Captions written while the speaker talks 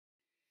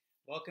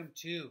Welcome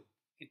to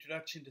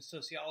Introduction to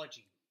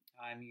Sociology.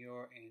 I'm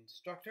your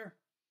instructor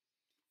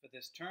for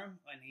this term.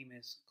 My name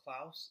is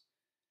Klaus.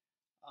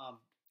 Um,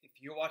 if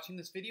you're watching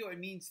this video, it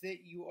means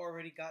that you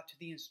already got to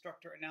the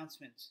instructor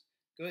announcements.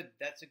 Good,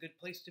 that's a good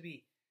place to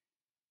be.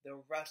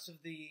 The rest of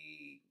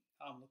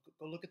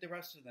go look at the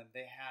rest of them.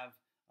 They have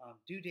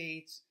due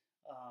dates,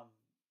 um,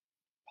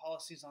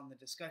 policies on the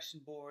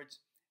discussion boards,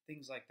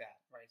 things like that,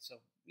 right? So,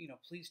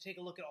 please take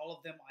a look at all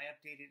of them. I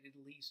update it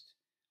at least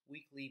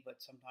weekly, but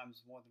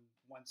sometimes more than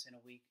once in a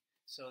week.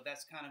 So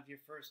that's kind of your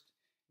first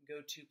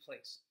go-to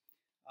place.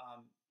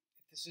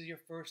 If this is your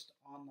first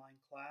online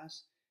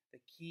class, the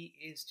key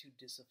is to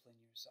discipline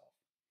yourself.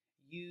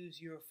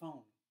 Use your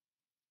phone,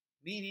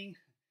 meaning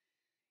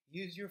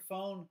use your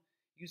phone,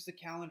 use the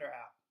calendar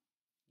app,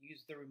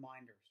 use the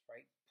reminders,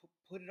 right?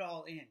 Put it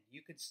all in.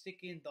 You could stick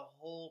in the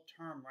whole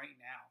term right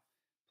now.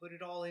 Put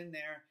it all in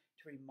there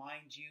to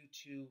remind you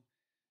to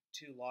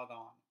log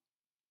on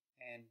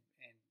and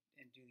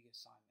do the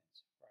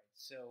assignments, right?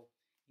 So,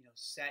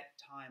 set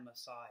time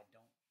aside.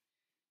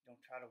 Don't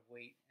try to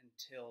wait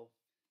until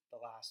the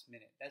last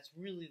minute. That's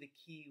really the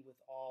key with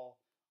all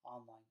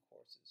online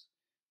courses,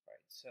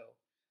 right? So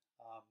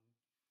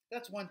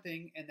that's one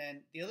thing. And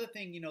then the other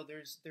thing,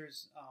 there's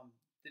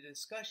the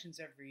discussions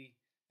every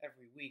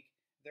week.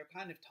 They're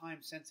kind of time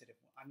sensitive.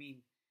 I mean,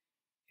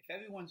 if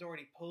everyone's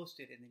already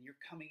posted and then you're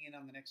coming in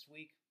on the next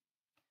week,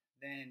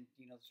 then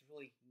there's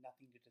really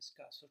nothing to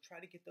discuss. So try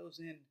to get those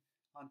in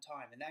on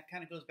time, and that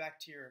kind of goes back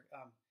to your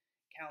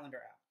calendar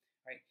app,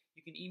 right?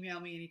 You can email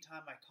me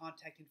anytime. My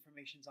contact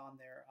information's on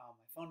there.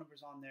 My phone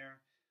number's on there.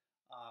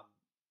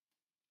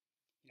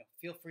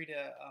 Feel free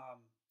to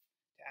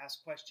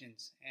ask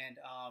questions, and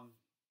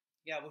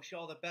yeah, I wish you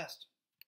all the best.